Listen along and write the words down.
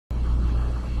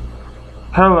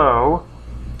Hello.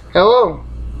 Hello.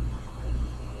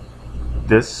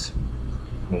 This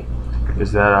me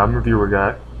is that album reviewer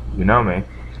guy. You know me.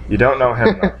 You don't know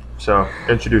him though. So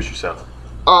introduce yourself.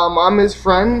 I'm his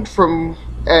friend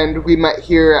and we met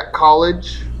here at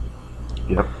college.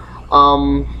 Yep.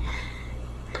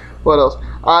 What else?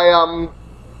 I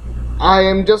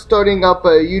am just starting up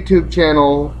a YouTube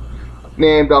channel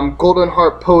named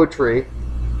GoldenHeartPoetry,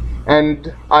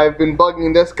 and I've been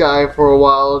bugging this guy for a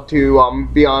while to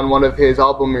be on one of his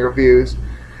album reviews,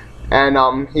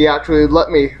 and he actually let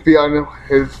me be on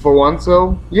his for one.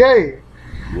 So yay!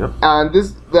 Yep. And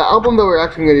the album that we're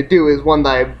actually going to do is one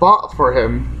that I bought for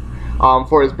him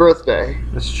for his birthday.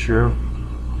 That's true.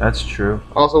 That's true.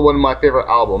 Also one of my favorite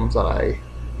albums that I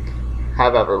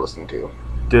have ever listened to.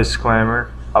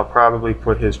 Disclaimer, I'll probably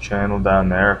put his channel down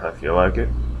there if I feel like it.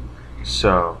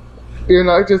 So You're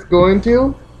not just going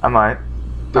to? I might.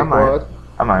 Dickwad.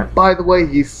 I might. By the way,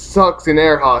 he sucks in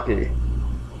air hockey.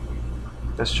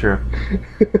 That's true.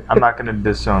 I'm not gonna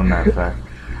disown that fact.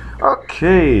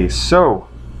 Okay, so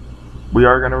we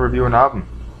are gonna review an album.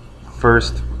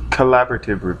 First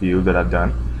collaborative review that I've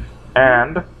done.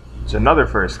 And it's another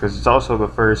first, because it's also the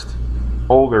first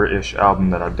older-ish album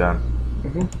that I've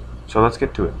done. So let's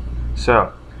get to it.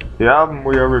 So, the album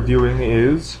we are reviewing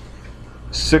is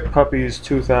Sick Puppies'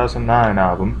 2009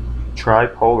 album,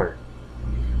 Tripolar.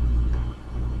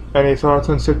 Any thoughts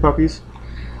on Sick Puppies?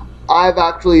 I've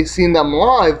actually seen them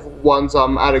live once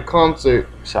at a concert.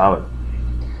 Solid.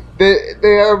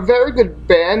 They are a very good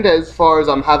band as far as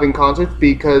having concerts,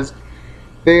 because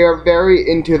they are very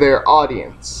into their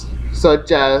audience.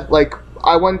 Such as, like,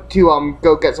 I went to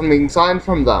go get something signed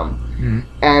from them,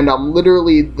 and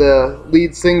literally the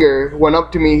lead singer went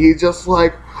up to me. He's just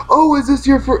like, "Oh, is this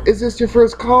your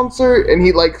first concert?" And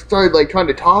he started trying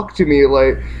to talk to me,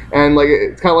 and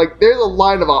it's kind of like there's a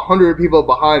line of 100 people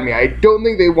behind me. I don't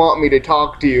think they want me to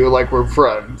talk to you like we're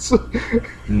friends.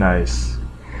 Nice.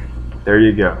 There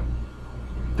you go.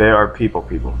 They are people.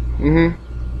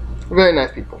 Very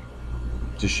nice people.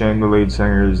 It's a shame the lead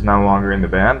singer is no longer in the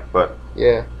band, but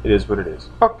Yeah. it is what it is.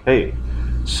 Okay,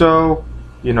 so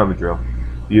you know the drill.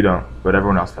 You don't, but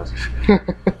everyone else does.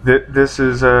 This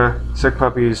is Sick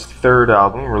Puppies' third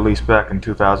album, released back in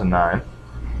 2009,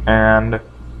 and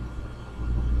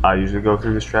I usually go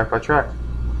through this track by track.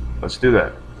 Let's do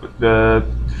that.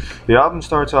 The album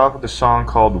starts off with a song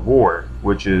called War,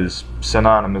 which is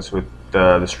synonymous with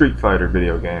the Street Fighter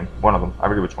video game. One of them, I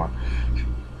forget which one.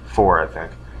 4, I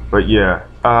think. But yeah,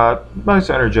 nice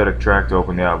energetic track to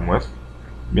open the album with.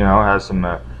 You know, it has some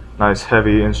nice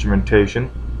heavy instrumentation,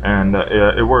 and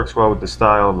it works well with the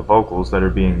style of the vocals that are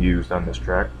being used on this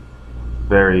track.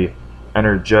 Very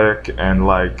energetic and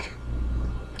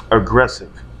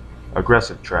aggressive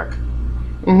track.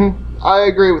 I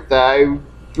agree with that. I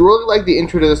really like the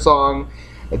intro to the song.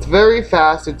 It's very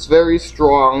fast. It's very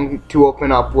strong to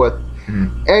open up with,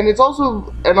 and it's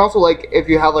also like if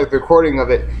you have the recording of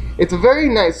it, it's a very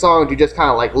nice song to just kind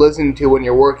of listen to when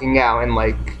you're working out and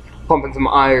pumping some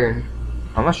iron.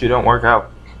 Unless you don't work out.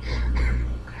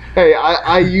 Hey,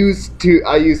 I used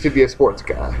to be a sports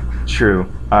guy. True.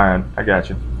 Alright, I got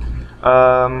you.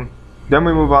 Then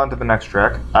we move on to the next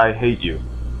track, I Hate You.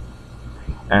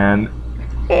 And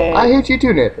I hate you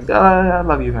too, Nathan. I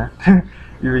love you, man.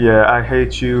 Yeah, I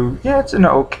Hate You. Yeah, it's an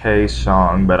okay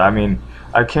song, but I mean,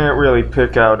 I can't really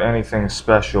pick out anything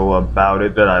special about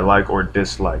it that I like or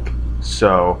dislike.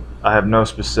 So, I have no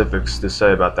specifics to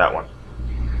say about that one.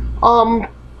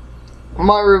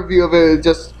 My review of it is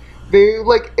just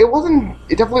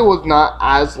it definitely was not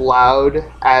as loud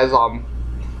as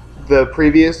the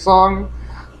previous song,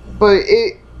 but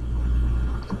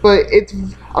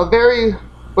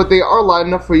they are loud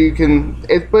enough where you can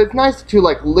but it's nice to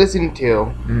listen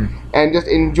to and just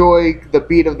enjoy the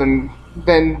beat of them.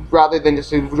 Then rather than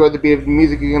just enjoy the beat of the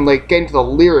music, you can get into the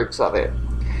lyrics of it,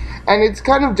 and it's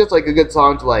kind of just a good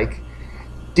song to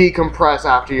decompress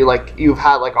after you've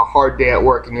had a hard day at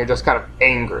work and you're just kind of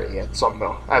angry at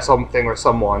something or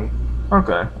someone.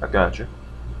 Okay, I got you.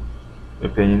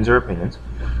 Opinions are opinions.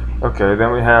 Okay,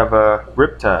 then we have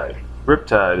Riptide.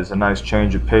 Riptide is a nice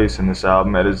change of pace in this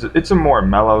album. It's a more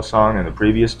mellow song than the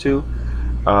previous two,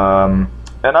 and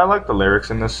I like the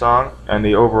lyrics in this song and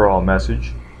the overall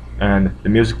message. And the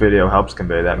music video helps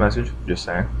convey that message, just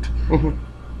saying.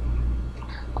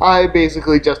 I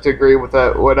basically just agree with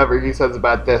whatever he says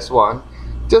about this one.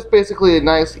 Just basically a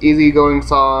nice, easygoing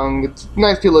song. It's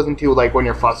nice to listen to when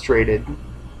you're frustrated.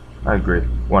 I agree.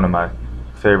 One of my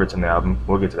favorites in the album.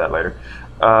 We'll get to that later.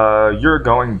 You're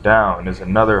Going Down is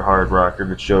another hard rocker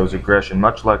that shows aggression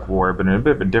much like War, but in a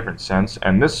bit of a different sense.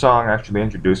 And this song actually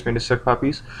introduced me to Sick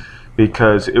Puppies,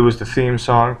 because it was the theme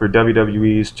song for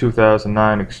WWE's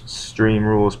 2009 Extreme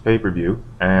Rules pay-per-view,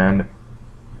 and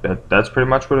that's pretty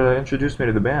much what introduced me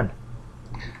to the band.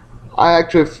 I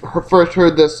actually first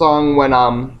heard this song when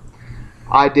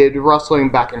I did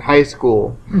wrestling back in high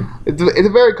school. It's a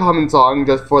very common song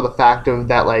just for the fact of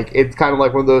that, like, it's kind of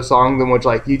like one of those songs in which,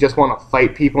 like, you just want to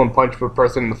fight people and punch a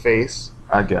person in the face.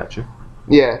 I got you.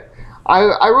 Yeah.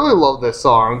 I really love this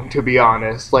song, to be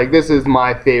honest. Like, this is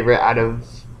my favorite out of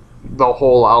the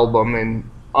whole album and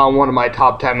on one of my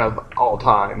top 10 of all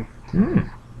time.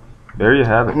 There you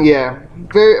have it. Yeah.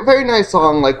 Very, very nice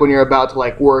song, like, when you're about to,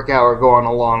 like, work out or go on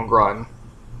a long run.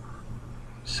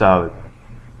 Solid.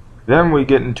 Then we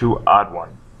get into Odd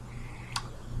One.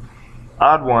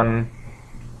 Odd One,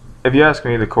 if you ask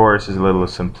me, the chorus is a little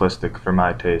simplistic for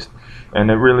my taste,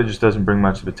 and it really just doesn't bring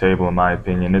much to the table in my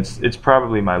opinion. It's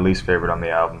probably my least favorite on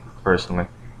the album, personally.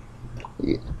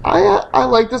 I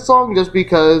like this song just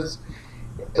because,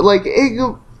 like,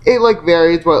 it like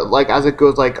varies, but like as it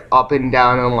goes like up and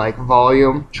down in like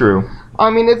volume. True.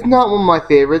 I mean, it's not one of my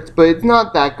favorites, but it's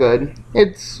not that good.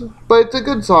 But it's a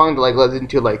good song to like listen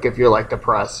to, like if you're like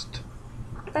depressed.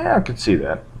 Yeah, I could see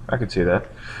that.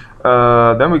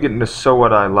 Then we get into So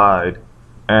What I Lied,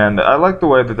 and I like the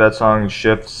way that song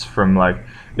shifts from like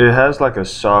it has like a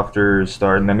softer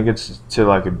start, and then it gets to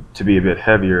like to be a bit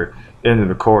heavier into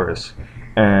the chorus.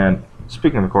 And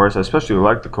speaking of the chorus, I especially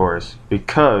like the chorus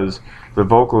because the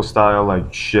vocal style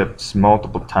like shifts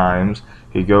multiple times.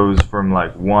 He goes from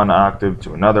like one octave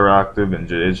to another octave, and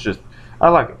it's just I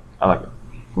like it.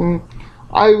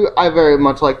 I very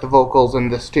much like the vocals in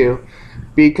this too,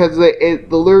 because the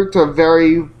lyrics are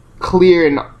very clear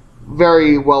and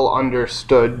very well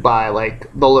understood by like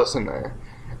the listener.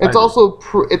 It's also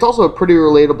a pretty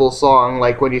relatable song,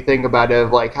 like when you think about it,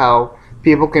 of like how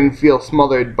people can feel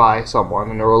smothered by someone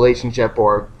in a relationship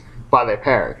or by their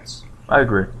parents. I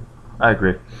agree.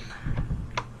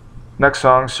 Next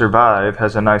song, Survive,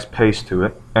 has a nice pace to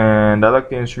it, and I like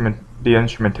the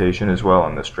instrumentation as well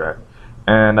on this track.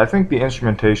 And I think the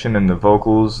instrumentation and the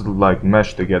vocals like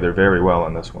mesh together very well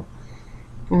on this one.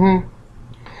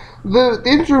 The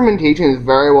instrumentation is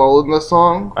very well in this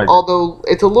song, although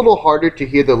it's a little harder to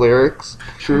hear the lyrics.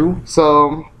 True.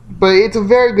 So, but it's a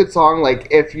very good song. Like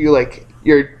if you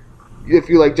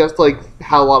just like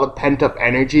have a lot of pent up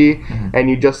energy, and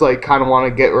you just like kind of want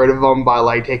to get rid of them by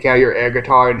like taking out your air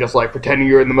guitar and just like pretending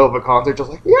you're in the middle of a concert,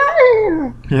 just like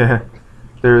yeah. Yeah,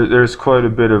 there's quite a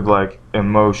bit of like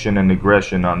emotion and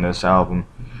aggression on this album,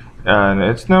 and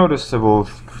it's noticeable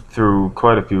through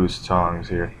quite a few songs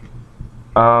here.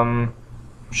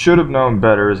 Should Have Known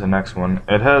Better is the next one.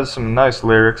 It has some nice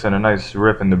lyrics and a nice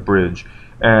riff in the bridge,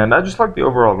 and I just like the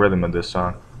overall rhythm of this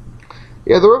song.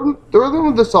 Yeah, the rhythm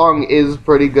of the song is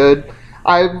pretty good.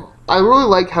 I really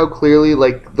like how clearly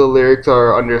like the lyrics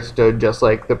are understood, just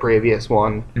like the previous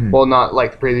one. Well, not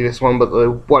like the previous one, but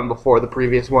the one before the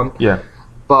previous one. Yeah.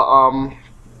 But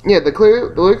yeah,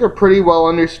 the lyrics are pretty well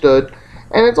understood,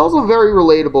 and it's also very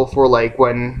relatable for like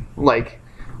when like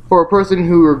for a person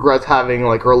who regrets having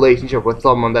like a relationship with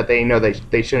someone that they know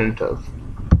they shouldn't have.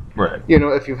 Right. You know,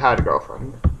 if you've had a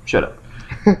girlfriend. Shut up.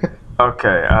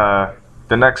 Okay.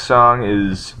 The next song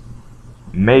is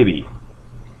Maybe.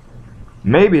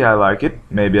 Maybe I like it.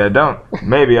 Maybe I don't.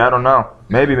 Maybe I don't know.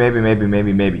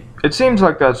 Maybe. It seems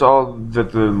like that's all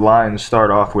that the lines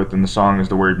start off with in the song is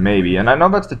the word maybe. And I know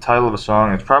that's the title of a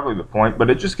song. It's probably the point, but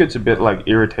it just gets a bit like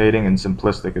irritating and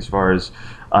simplistic as far as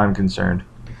I'm concerned.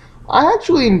 I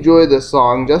actually enjoy this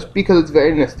song just because it's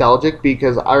very nostalgic,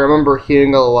 because I remember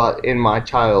hearing it a lot in my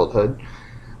childhood.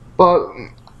 But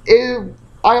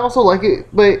I also like it,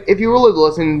 but if you really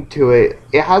listen to it,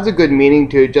 it has a good meaning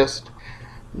to it, just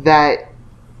that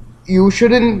you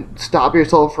shouldn't stop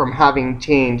yourself from having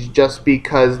change just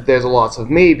because there's lots of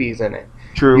maybes in it.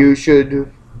 True. You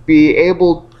should be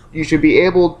able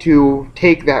to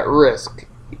take that risk,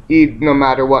 no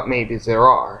matter what maybes there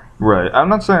are. Right. I'm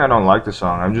not saying I don't like the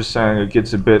song. I'm just saying it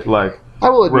gets a bit like I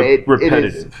will admit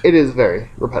repetitive. It is very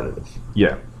repetitive.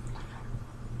 Yeah.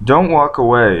 Don't Walk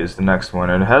Away is the next one,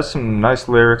 and it has some nice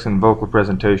lyrics and vocal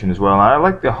presentation as well. And I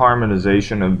like the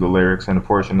harmonization of the lyrics and a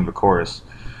portion of the chorus.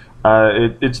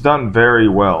 It's done very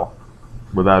well,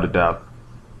 without a doubt.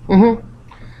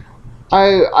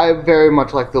 I very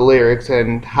much like the lyrics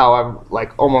and how I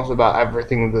like almost about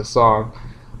everything in this song.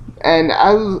 And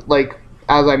as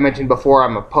I mentioned before,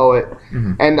 I'm a poet,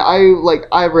 and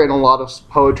I've written a lot of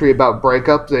poetry about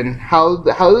breakups and how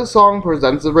this song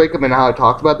presents the breakup and how it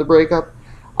talks about the breakup.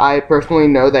 I personally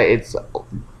know that it's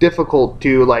difficult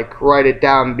to like write it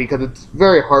down because it's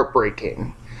very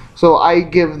heartbreaking. So I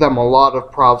give them a lot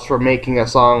of props for making a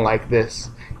song like this,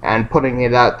 and putting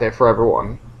it out there for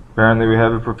everyone. Apparently we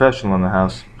have a professional in the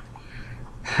house.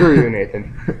 Screw you,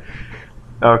 Nathan.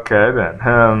 Okay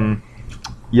then.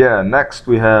 Yeah, next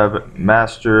we have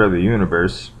Master of the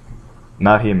Universe.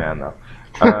 Not He-Man though.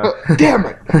 Damn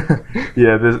it!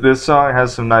 Yeah, this song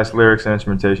has some nice lyrics and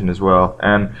instrumentation as well.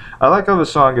 And I like how the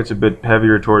song gets a bit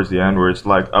heavier towards the end, where it's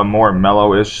like a more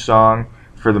mellow-ish song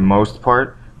for the most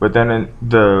part. But then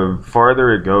the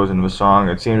farther it goes into the song,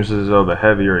 it seems as though the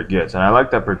heavier it gets. And I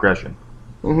like that progression.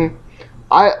 Mm-hmm.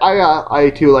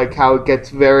 I too like how it gets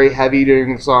very heavy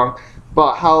during the song,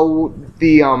 but how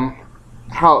the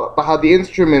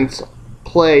instruments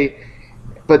play,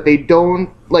 but they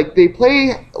don't they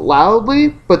play loudly,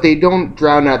 but they don't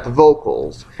drown out the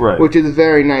vocals, Right. which is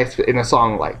very nice in a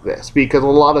song like this, because a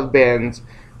lot of bands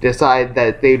decide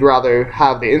that they'd rather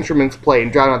have the instruments play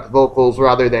and drown out the vocals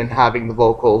rather than having the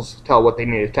vocals tell what they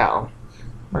need to tell.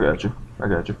 I got you.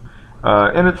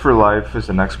 In It for Life is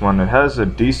the next one. It has a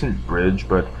decent bridge,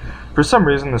 but for some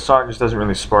reason the song just doesn't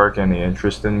really spark any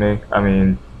interest in me. I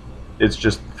mean, it's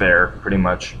just there, pretty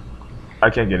much. I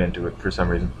can't get into it for some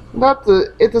reason.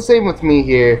 It's the same with me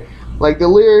here. Like, the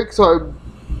lyrics are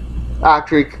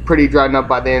actually pretty drowned out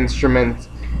by the instruments,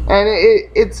 and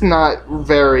it's not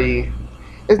very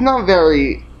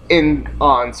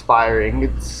awe-inspiring.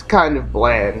 It's kind of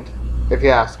bland, if you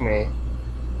ask me.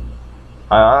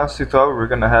 I honestly thought we were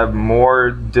going to have more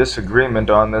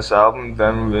disagreement on this album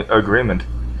than agreement.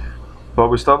 But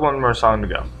we still have one more song to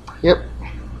go. Yep.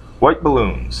 White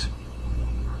Balloons.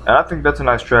 And I think that's a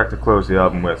nice track to close the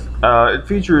album with. It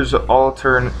features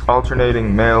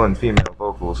alternating male and female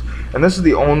vocals. And this is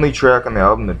the only track on the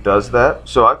album that does that.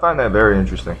 So I find that very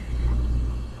interesting.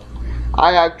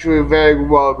 I actually very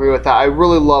well agree with that. I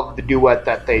really love the duet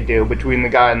that they do between the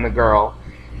guy and the girl.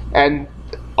 And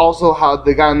also how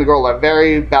the guy and the girl are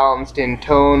very balanced in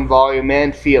tone, volume,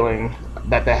 and feeling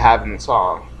that they have in the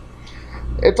song.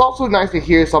 It's also nice to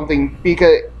hear something,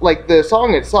 because like the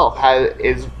song itself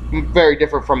is very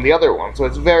different from the other one, so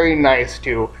it's very nice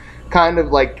to kind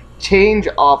of like change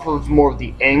off of more of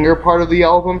the anger part of the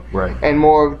album, Right. and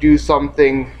more of do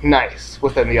something nice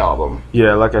within the album.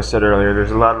 Yeah, like I said earlier,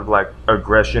 there's a lot of like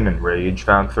aggression and rage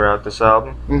found throughout this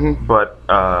album. Mm-hmm. But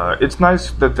it's nice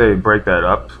that they break that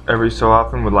up every so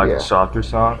often with like Yeah. a softer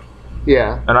song.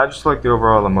 Yeah. And I just like the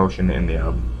overall emotion in the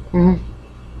album.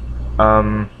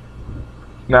 Mm-hmm.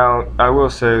 Now, I will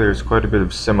say there's quite a bit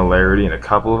of similarity in a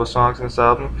couple of the songs in this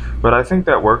album, but I think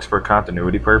that works for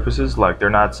continuity purposes. Like, they're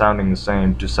not sounding the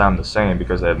same to sound the same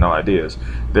because they have no ideas.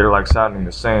 They're like sounding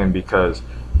the same because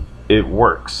it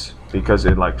works, because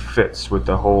it like fits with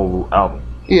the whole album.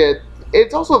 Yeah,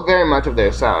 it's also very much of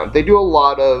their sound. They do a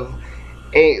lot of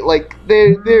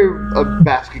they're a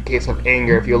basket case of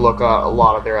anger if you look at a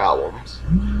lot of their albums.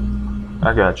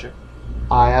 I got you.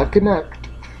 I have Connect.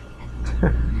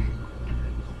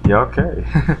 Yeah, okay.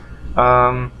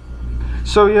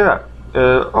 So yeah,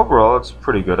 overall it's a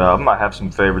pretty good album. I have some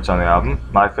favorites on the album.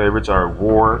 My favorites are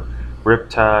War,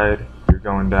 Riptide, You're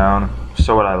Going Down,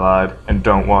 So What I Lied, and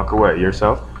Don't Walk Away.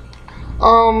 Yourself?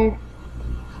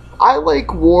 I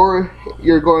like War,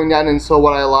 You're Going Down, and So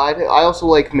What I Lied. I also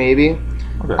like Maybe.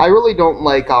 Okay. I really don't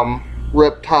like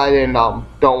Riptide and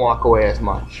Don't Walk Away as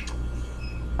much.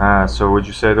 So would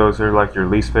you say those are like your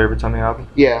least favorites on the album?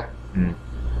 Yeah.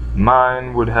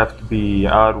 Mine would have to be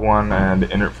Odd One and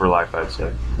In It for Life, I'd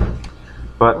say.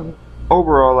 But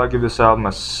overall, I give this album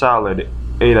a solid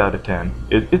 8 out of 10.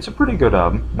 It's a pretty good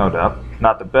album, no doubt.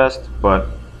 Not the best, but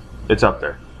it's up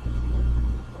there.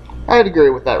 I'd agree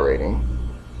with that rating.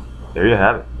 There you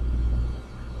have it.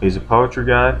 He's a poetry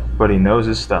guy, but he knows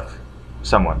his stuff.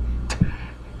 Somewhat.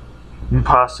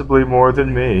 Possibly more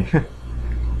than me.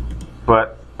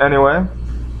 But anyway,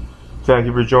 thank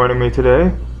you for joining me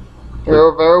today.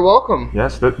 You're very welcome.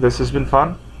 Yes, this has been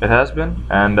fun. It has been.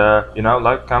 And,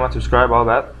 like, comment, subscribe, all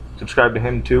that. Subscribe to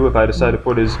him, too, if I decide to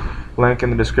put his link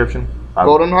in the description.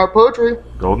 Golden Heart Poetry.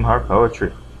 Golden Heart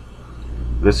Poetry.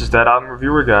 This is That Album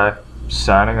Reviewer Guy,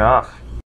 signing off.